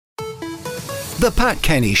The Pat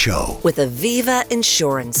Kenny Show with Aviva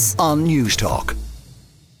Insurance on News Talk.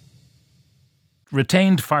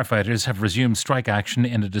 Retained firefighters have resumed strike action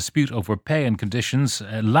in a dispute over pay and conditions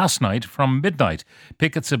last night from midnight.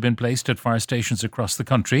 Pickets have been placed at fire stations across the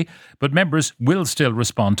country, but members will still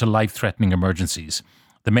respond to life-threatening emergencies.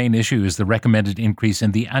 The main issue is the recommended increase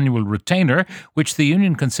in the annual retainer, which the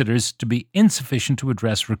union considers to be insufficient to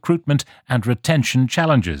address recruitment and retention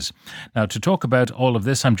challenges. Now, to talk about all of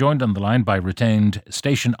this, I'm joined on the line by retained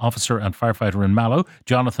station officer and firefighter in Mallow,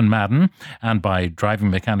 Jonathan Madden, and by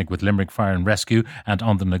driving mechanic with Limerick Fire and Rescue and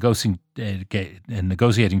on the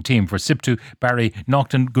negotiating team for SIPTU, Barry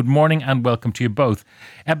Naughton. Good morning and welcome to you both.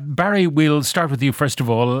 Barry, we'll start with you first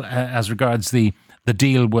of all as regards the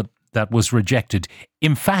deal that was rejected,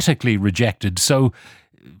 emphatically rejected. So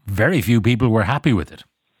very few people were happy with it.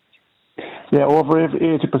 Yeah, over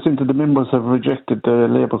 80% of the members have rejected the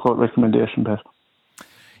Labour Court recommendation, Pat.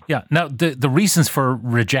 Yeah, now the reasons for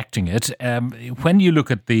rejecting it, when you look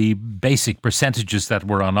at the basic percentages that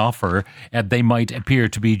were on offer, they might appear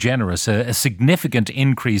to be generous. A significant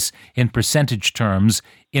increase in percentage terms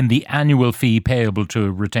in the annual fee payable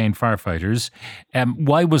to retained firefighters.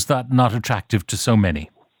 Why was that not attractive to so many?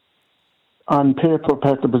 On paper,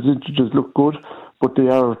 Pat, the percentages look good, but they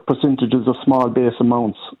are percentages of small base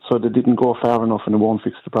amounts, so they didn't go far enough and it won't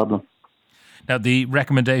fix the problem. Now, the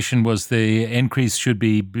recommendation was the increase should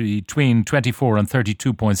be between 24 and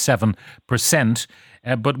 32.7%,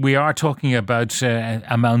 but we are talking about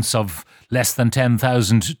amounts of less than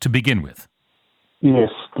 10,000 to begin with. Yes,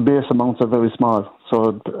 the base amounts are very small,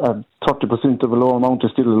 so 30% of a low amount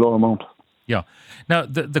is still a low amount. Yeah. Now,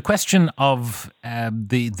 the question of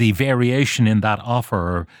the variation in that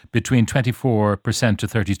offer between 24% to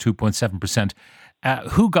 32.7%,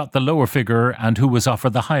 who got the lower figure and who was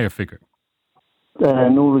offered the higher figure?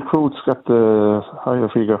 New recruits got the higher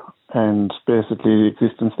figure, and basically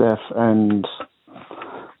existing staff and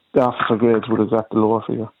the officer grades would have got the lower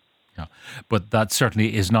figure. Yeah. But that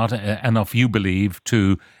certainly is not enough, you believe,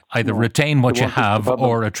 to either retain what you have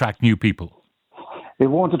or attract new people. They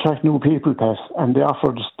won't attract new people, Pat, and they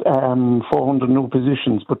offered 400 new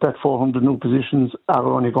positions, but that 400 new positions are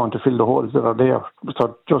only going to fill the holes that are there.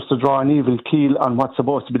 So just to draw an even keel on what's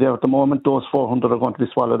supposed to be there at the moment, those 400 are going to be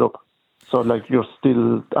swallowed up. So you're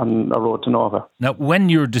still on a road to nowhere. Now, when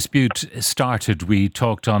your dispute started, we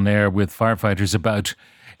talked on air with firefighters about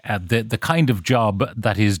the kind of job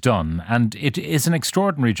that is done. And it is an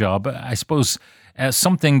extraordinary job, I suppose,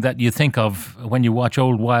 something that you think of when you watch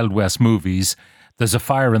old Wild West movies. There's a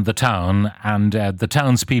fire in the town and the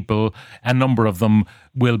townspeople, a number of them,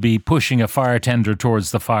 will be pushing a fire tender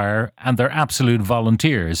towards the fire and they're absolute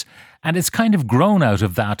volunteers. And it's kind of grown out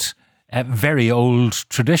of that very old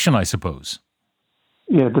tradition, I suppose.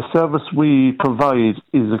 Yeah, the service we provide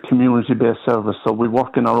is a community-based service. So we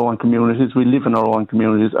work in our own communities, we live in our own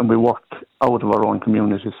communities, and we work out of our own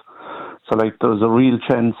communities. So there's a real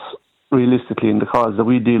chance, realistically, in the cause that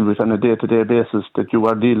we deal with on a day-to-day basis, that you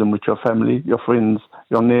are dealing with your family, your friends,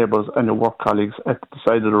 your neighbours and your work colleagues at the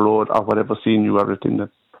side of the road or whatever scene you are attending.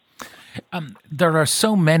 There are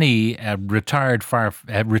so many retained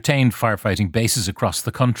firefighting bases across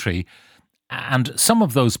the country, and some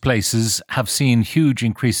of those places have seen huge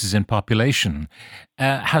increases in population.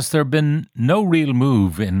 Has there been no real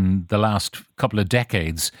move in the last couple of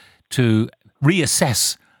decades to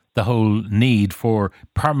reassess the whole need for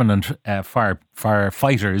permanent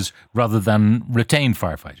firefighters rather than retained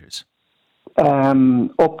firefighters?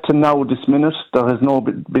 Up to now, this minute, there has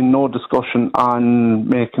been no discussion on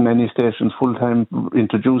making any stations full-time,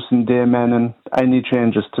 introducing day manning. Any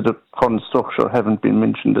changes to the current structure haven't been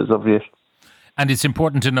mentioned as of yet. And it's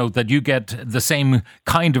important to note that you get the same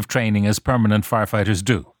kind of training as permanent firefighters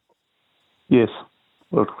do. Yes,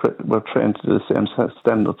 we're trained to the same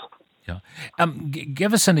standards. Yeah.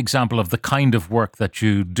 Give us an example of the kind of work that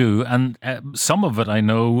you do, and some of it I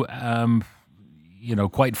know,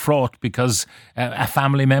 quite fraught because a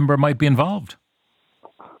family member might be involved.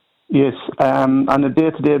 Yes, on a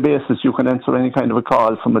day-to-day basis, you can answer any kind of a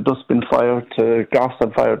call, from a dustbin fire to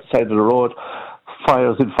garson fire at the side of the road,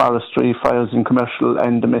 fires in forestry, fires in commercial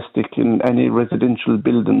and domestic, in any residential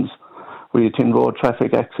buildings. We attend road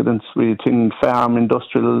traffic accidents, we attend farm,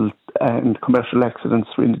 industrial and commercial accidents,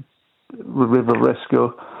 we river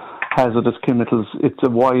rescue, hazardous chemicals. It's a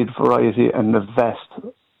wide variety and a vast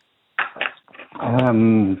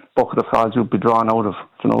bucket of calls you'd be drawn out of. Do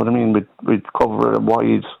you know what I mean? We'd cover a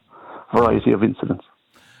wide variety of incidents.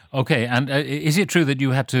 Okay, and is it true that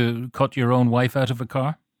you had to cut your own wife out of a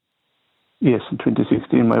car? Yes, in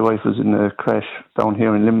 2016 my wife was in a crash down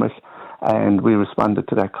here in Limerick, and we responded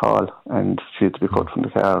to that call, and she had to be cut from the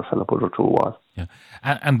car, fell put her through a wall. Yeah.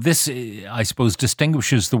 And this, I suppose,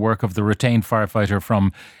 distinguishes the work of the retained firefighter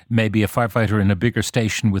from maybe a firefighter in a bigger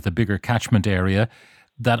station with a bigger catchment area,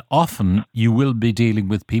 that often you will be dealing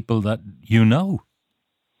with people that you know.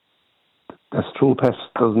 That's true, Pat.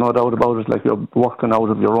 There's no doubt about it. Like, you're working out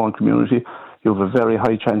of your own community, you have a very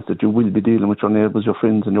high chance that you will be dealing with your neighbours, your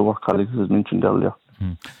friends and your work colleagues, as mentioned earlier.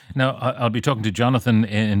 Now, I'll be talking to Jonathan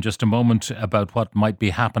in just a moment about what might be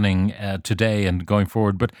happening today and going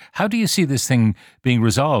forward. But how do you see this thing being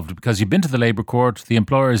resolved? Because you've been to the Labour Court, the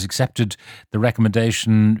employers accepted the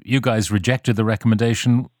recommendation, you guys rejected the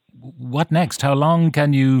recommendation. What next? How long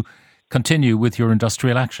can you continue with your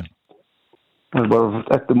industrial action? Well,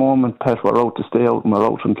 at the moment, Pat, we're out to stay out, and we're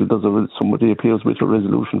out until somebody appears with a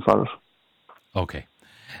resolution for it. Okay.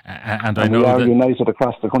 And I know we are that united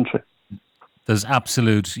across the country. There's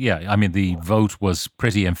absolute, I mean, the vote was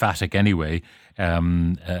pretty emphatic anyway.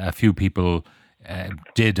 A few people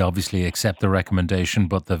did obviously accept the recommendation,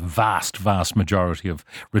 but the vast, vast majority of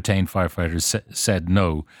retained firefighters said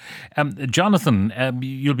no. Jonathan,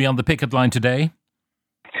 you'll be on the picket line today?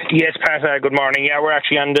 Yes, Pat, good morning. Yeah, we're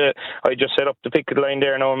actually I just set up the picket line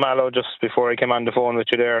there now in Mallow just before I came on the phone with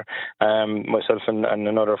you there. Myself and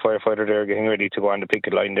another firefighter there getting ready to go on the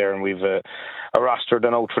picket line there, and we've a roster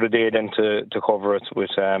done out for the day then to cover it with,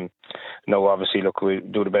 no, obviously, look, we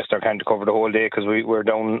do the best I can to cover the whole day because we're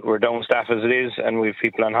down staff as it is, and we've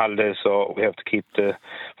people on holidays, so we have to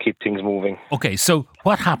keep things moving. Okay, so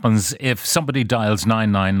what happens if somebody dials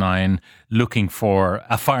 999 looking for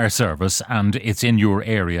a fire service and it's in your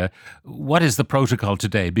area? What is the protocol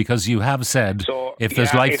today? Because you have said if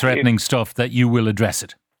there's life-threatening stuff that you will address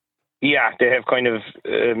it. Yeah, they have kind of,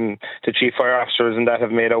 the chief fire officers and that have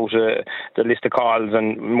made out the list of calls,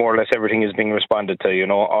 and more or less everything is being responded to.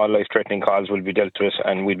 All life-threatening calls will be dealt with,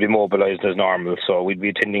 and we'd be mobilised as normal, so we'd be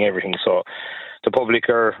attending everything. So the public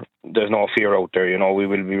there's no fear out there. We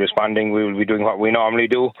will be responding, we will be doing what we normally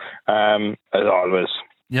do, as always.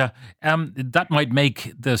 Yeah, that might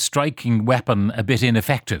make the striking weapon a bit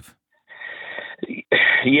ineffective.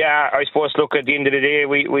 Yeah, I suppose, look, at the end of the day,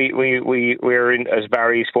 we're in, as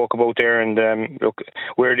Barry spoke about there, and look,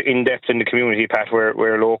 we're in depth in the community, Pat.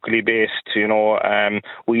 We're locally based, we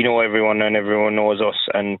know everyone and everyone knows us,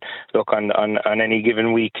 and look, on any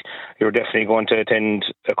given week, you're definitely going to attend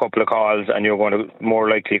a couple of calls, and you're going to more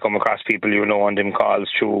likely come across people on them calls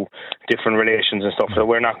through different relations and stuff. So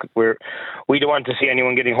we don't want to see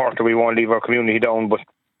anyone getting hurt, or we won't leave our community down, but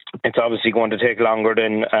it's obviously going to take longer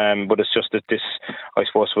than, but it's just that this, I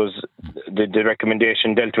suppose, was the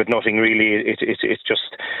recommendation dealt with nothing really. It's just,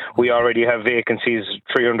 we already have vacancies,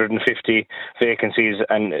 350 vacancies,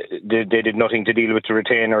 and they did nothing to deal with the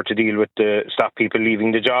retain or to deal with the stop people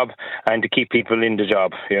leaving the job and to keep people in the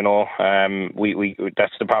job. We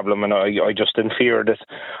that's the problem, and I just in fear that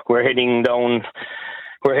we're heading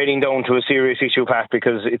down to a serious issue, Pat,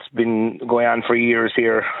 because it's been going on for years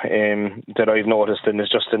here that I've noticed, and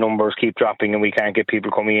it's just the numbers keep dropping and we can't get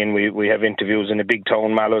people coming in. We have interviews in a big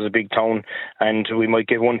town, Mallow's a big town, and we might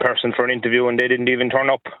get one person for an interview and they didn't even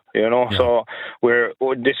turn up, Yeah. So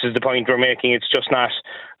this is the point we're making. It's just not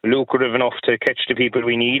lucrative enough to catch the people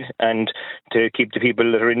we need and to keep the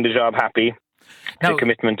people that are in the job happy. Now, the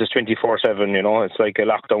commitment is 24/7. It's like a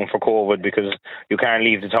lockdown for COVID because you can't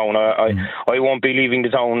leave the town. I won't be leaving the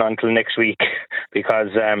town until next week because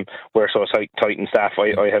we're so tight in staff.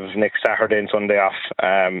 I have next Saturday and Sunday off,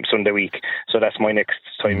 Sunday week, so that's my next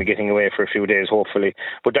time of getting away for a few days, hopefully.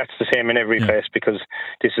 But that's the same in every place because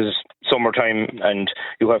this is summertime and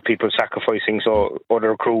you have people sacrificing so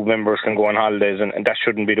other crew members can go on holidays, and that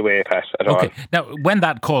shouldn't be the way, Pat, at all. Now, when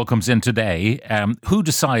that call comes in today, who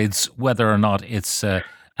decides whether or not it's a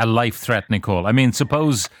life-threatening call? I mean,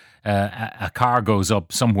 suppose a car goes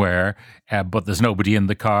up somewhere, but there's nobody in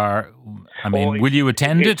the car. I mean, will you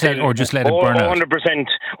attend it or just let it burn out? 100%.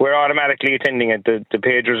 We're automatically attending it. The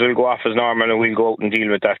pagers will go off as normal and we'll go out and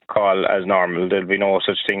deal with that call as normal. There'll be no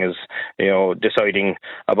such thing as, deciding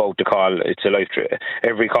about the call.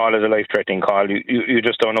 Every call is a life-threatening call. You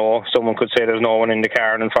just don't know. Someone could say there's no one in the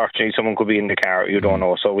car, and unfortunately someone could be in the car. You don't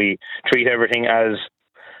know. So we treat everything as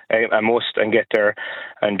a must and get there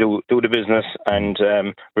and do the business and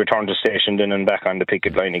return to station then and back on the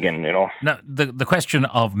picket line again, Now, the question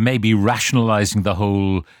of maybe rationalising the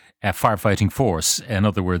whole firefighting force, in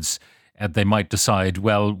other words, they might decide,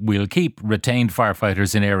 well, we'll keep retained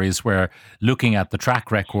firefighters in areas where, looking at the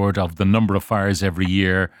track record of the number of fires every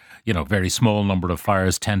year, very small number of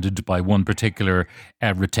fires tended by one particular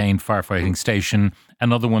retained firefighting station,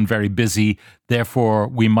 another one very busy. Therefore,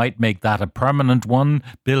 we might make that a permanent one,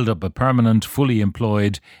 build up a permanent, fully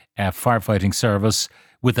employed firefighting service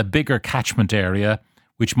with a bigger catchment area,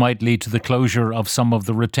 which might lead to the closure of some of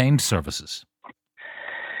the retained services.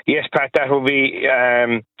 Yes, Pat, that will be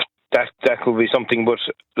that could be something. But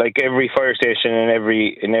like every fire station in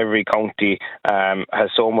every county has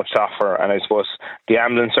so much to offer, and I suppose the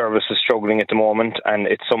ambulance service is struggling at the moment, and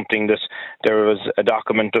it's something that there was a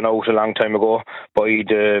document done out a long time ago by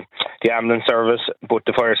the ambulance service, but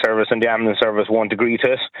the fire service and the ambulance service won't agree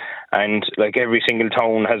to it. And like every single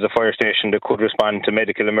town has a fire station that could respond to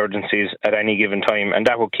medical emergencies at any given time, and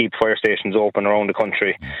that will keep fire stations open around the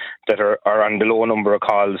country that are on the low number of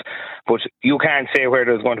calls. But you can't say where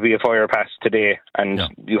there's going to be a fire pass today, and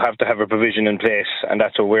you have to have a provision in place, and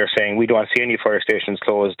that's what we're saying. We don't see any fire stations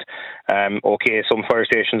closed. Okay, some fire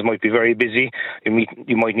stations might be very busy.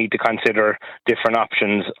 You might need to consider different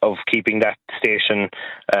options of keeping that station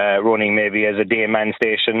running, maybe as a day-man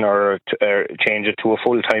station, or change it to a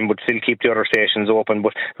full-time, but still keep the other stations open.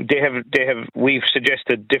 But we've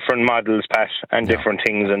suggested different models, Pat, and different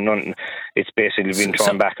things, and it's basically been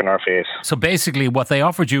thrown back in our face. So basically what they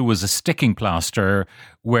offered you was a sticking plaster,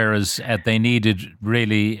 whereas they needed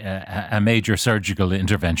really a major surgical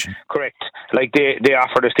intervention. Correct. Like they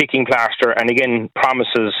offered a sticking plaster, and again,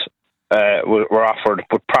 promises were offered,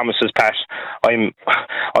 but promises, Pat,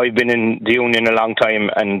 I've been in the union a long time,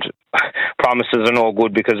 and promises are no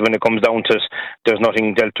good, because when it comes down to it, there's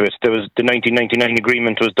nothing dealt with. There was the 1999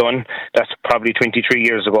 agreement was done. That's probably 23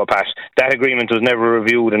 years ago, Pat. That agreement was never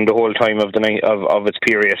reviewed in the whole time of its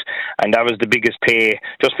period, and that was the biggest pay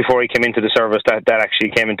just before I came into the service that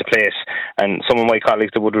actually came into place. And some of my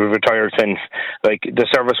colleagues that would have retired since, like, the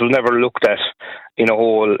service was never looked at in a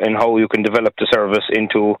whole, in how you can develop the service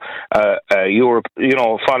into Europe,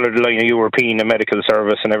 follow the line of European medical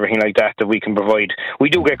service and everything like that we can provide. We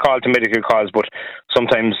do get called to medical calls, but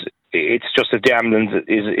sometimes it's just that the ambulance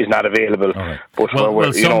is not available. Right. But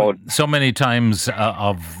so many times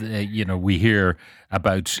we hear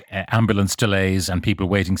about ambulance delays and people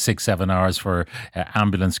waiting 6-7 hours for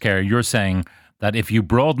ambulance care. You're saying that if you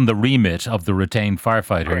broaden the remit of the retained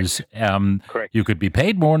firefighters, Correct. You could be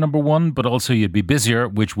paid more, number one, but also you'd be busier,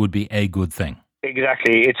 which would be a good thing.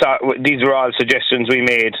 Exactly. These are all suggestions we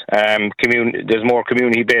made. There's more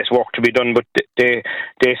community-based work to be done, but they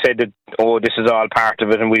said that, this is all part of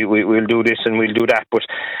it, and we'll do this and we'll do that. But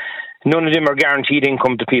none of them are guaranteed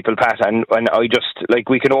income to people, Pat. And I just, like,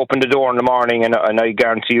 we can open the door in the morning, and I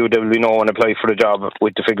guarantee you there will be no one apply for the job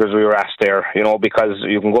with the figures we were asked there. Because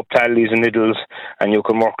you can go up to Aldi's and Lidl's, and you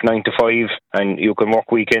can work 9 to 5, and you can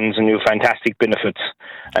work weekends, and you have fantastic benefits.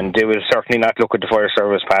 And they will certainly not look at the fire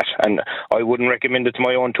service, Pat. And I wouldn't recommend it to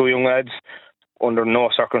my own 2 young lads. Under no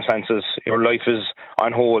circumstances. Your life is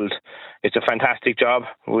on hold. It's a fantastic job.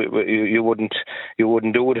 You wouldn't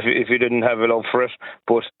do it if you didn't have a love for it.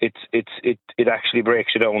 But it actually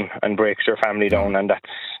breaks you down and breaks your family down, and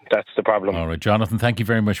that's the problem. All right, Jonathan, thank you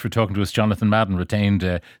very much for talking to us. Jonathan Madden,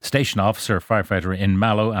 retained station officer, firefighter in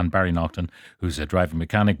Mallow, and Barry Naughton, who's a driving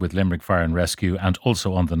mechanic with Limerick Fire and Rescue and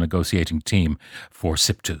also on the negotiating team for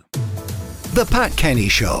SIPTU. The Pat Kenny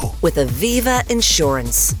Show with Aviva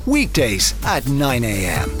Insurance. weekdays at 9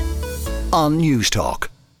 a.m. on News Talk.